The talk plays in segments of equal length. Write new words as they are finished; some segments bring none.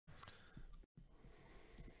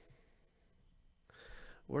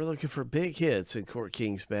We're looking for big hits in Court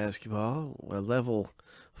Kings basketball. A level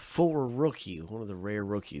 4 rookie, one of the rare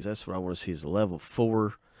rookies. That's what I want to see is a level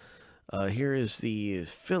 4. Here is the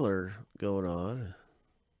filler going on.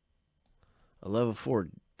 A level 4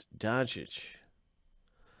 Doncic.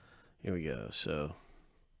 Here we go. So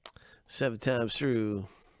 7 times through.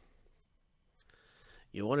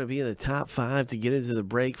 You want to be in the top 5 to get into the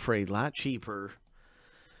break for a lot cheaper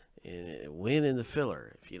and win in the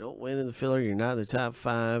filler. If you don't win in the filler, you're not in the top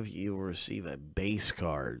 5, you will receive a base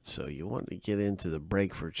card. So you want to get into the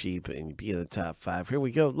break for cheap and be in the top 5. Here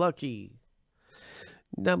we go. Lucky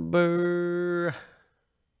number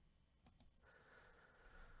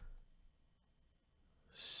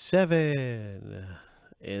 7.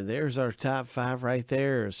 And there's our top 5 right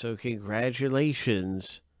there. So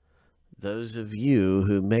congratulations, those of you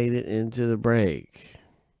who made it into the break.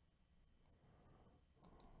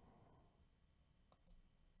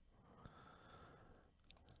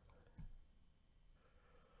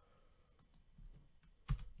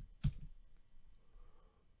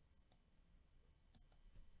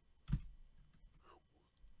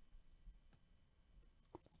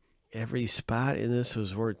 Every spot in this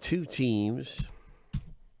was worth 2 teams.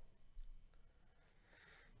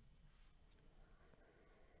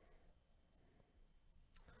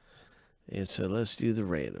 And so let's do the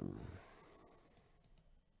random.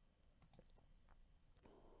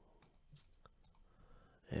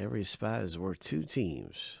 Every spot is worth 2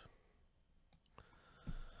 teams.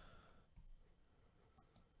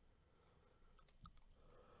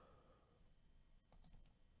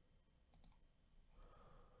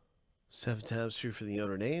 Seven times through for the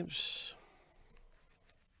owner names.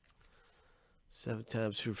 7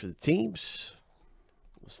 times through for the teams.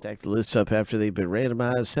 We'll stack the lists up after they've been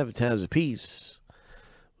randomized 7 times apiece.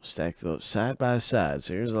 We'll stack them up side by side.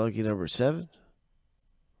 So here's lucky number 7.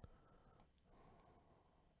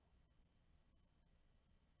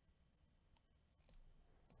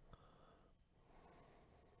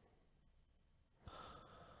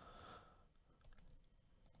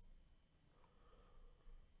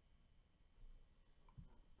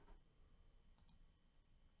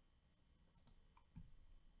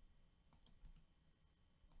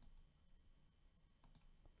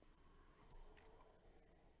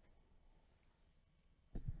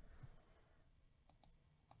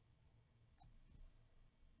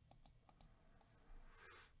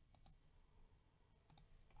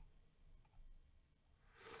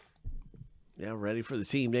 Now ready for the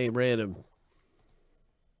team name random.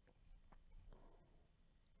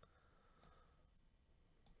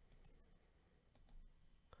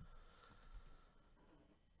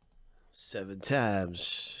 Seven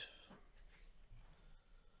times.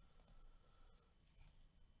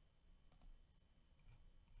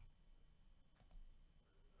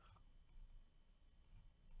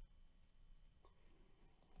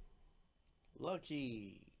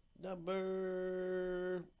 Lucky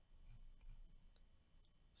number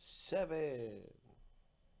 7.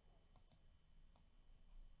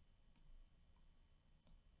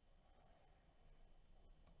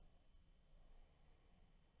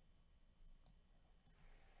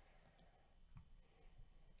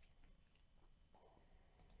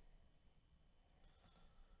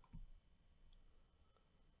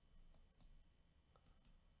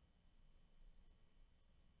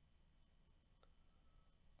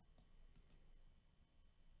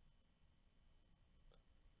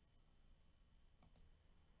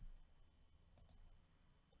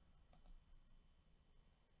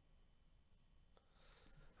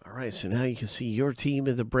 All right, so now you can see your team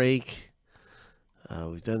in the break.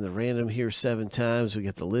 We've done the random here 7 times. We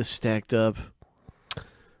got the list stacked up.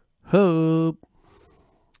 Hope.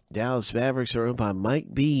 Dallas Mavericks are owned by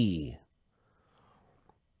Mike B.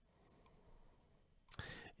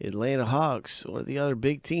 Atlanta Hawks, one of the other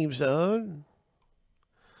big teams to own,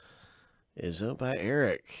 is owned by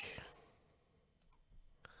Eric.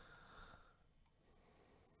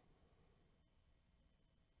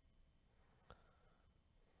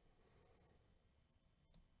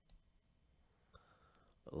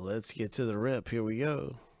 Let's get to the rip. Here we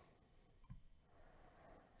go.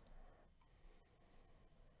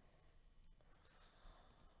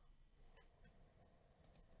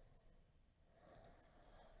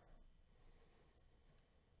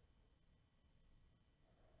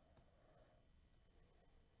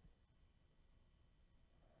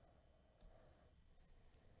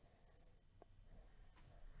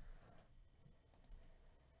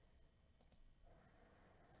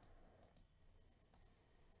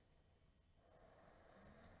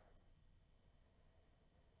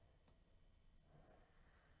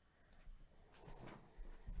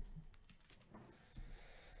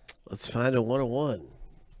 Let's find a 101.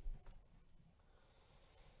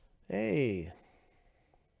 Hey.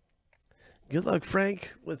 Good luck,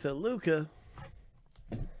 Frank, with a Luca.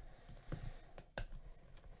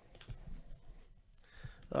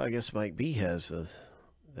 Oh, I guess Mike B has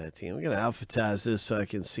that team. I'm going to alphabetize this so I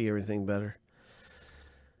can see everything better.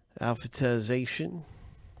 Alphabetization.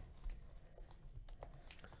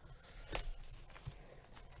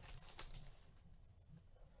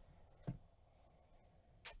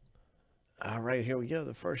 All right, here we go.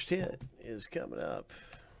 The first hit is coming up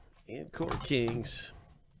in Court Kings.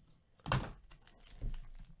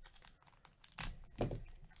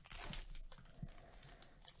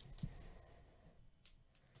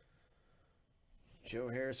 Joe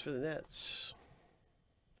Harris for the Nets.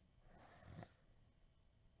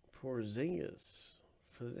 Porzingis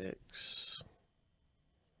for the Knicks.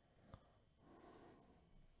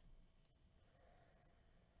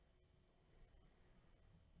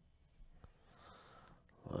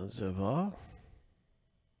 Lonzo Ball.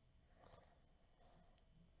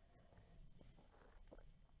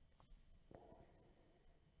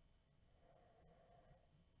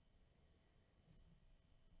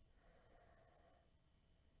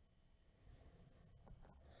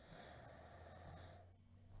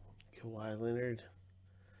 Kawhi Leonard.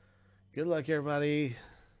 Good luck, everybody.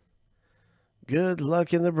 Good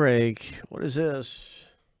luck in the break. What is this?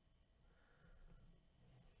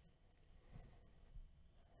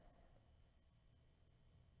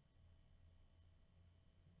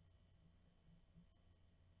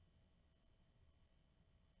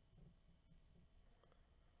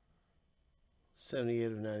 $78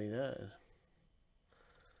 of 99.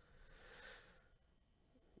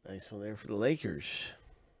 Nice one there for the Lakers.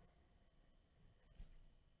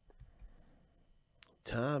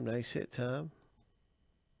 Tom, nice hit, Tom.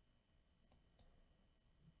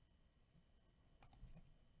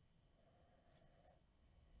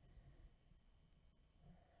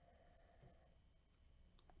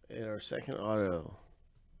 And our second auto.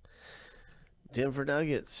 Denver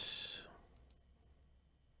Nuggets.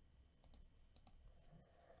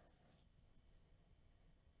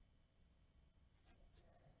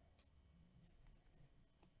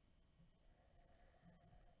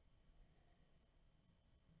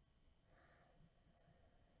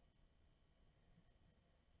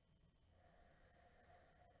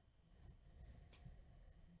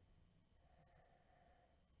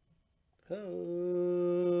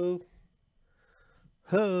 Ho.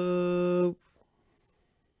 Ho.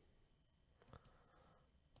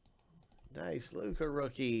 Nice Luka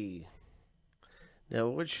rookie. Now,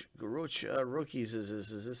 which rookies is this?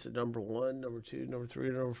 Is this a number 1, number 2, number 3,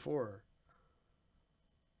 or number 4?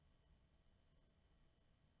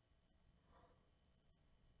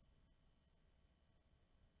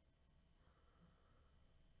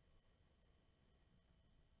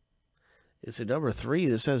 It's a number 3.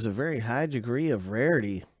 This has a very high degree of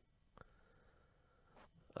rarity.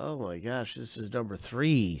 Oh my gosh, this is number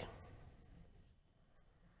 3.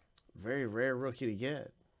 Very rare rookie to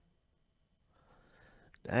get.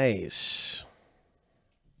 Nice.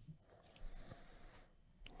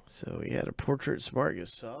 So we had a portrait Smart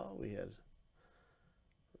Gasol. We had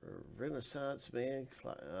a Renaissance man.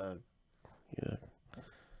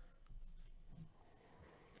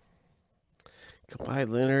 Kawhi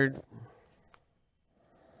Leonard.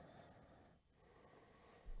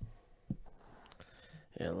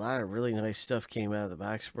 And a lot of really nice stuff came out of the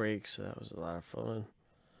box break, so that was a lot of fun.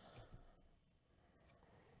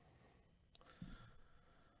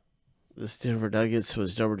 This Denver Nuggets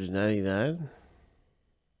was numbered to 99.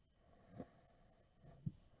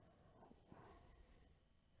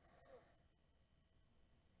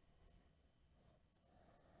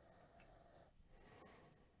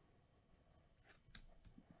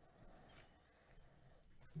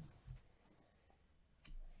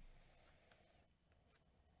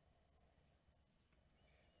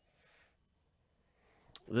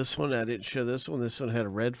 This one, I didn't show this one. This one had a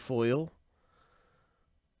red foil.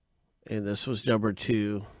 And this was number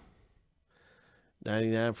 2.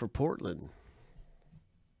 99 for Portland.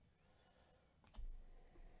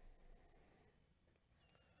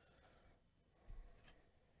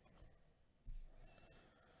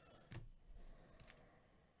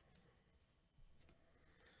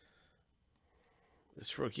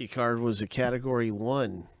 This rookie card was a Category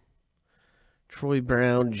 1. Troy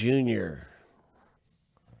Brown Jr.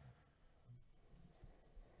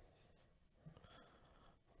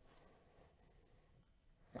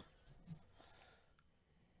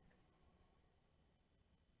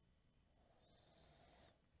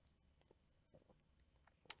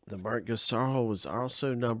 The Marc Gasol was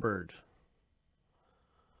also numbered.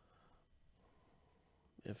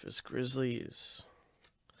 Memphis Grizzlies.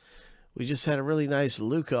 We just had a really nice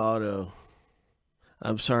Luka auto.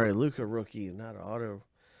 I'm sorry, Luka rookie, not auto,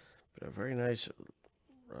 but a very nice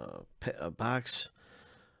box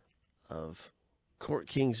of Court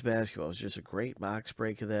Kings basketball. It's just a great box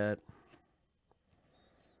break of that.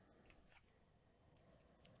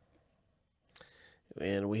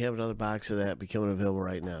 And we have another box of that becoming available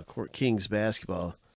right now. Court Kings basketball.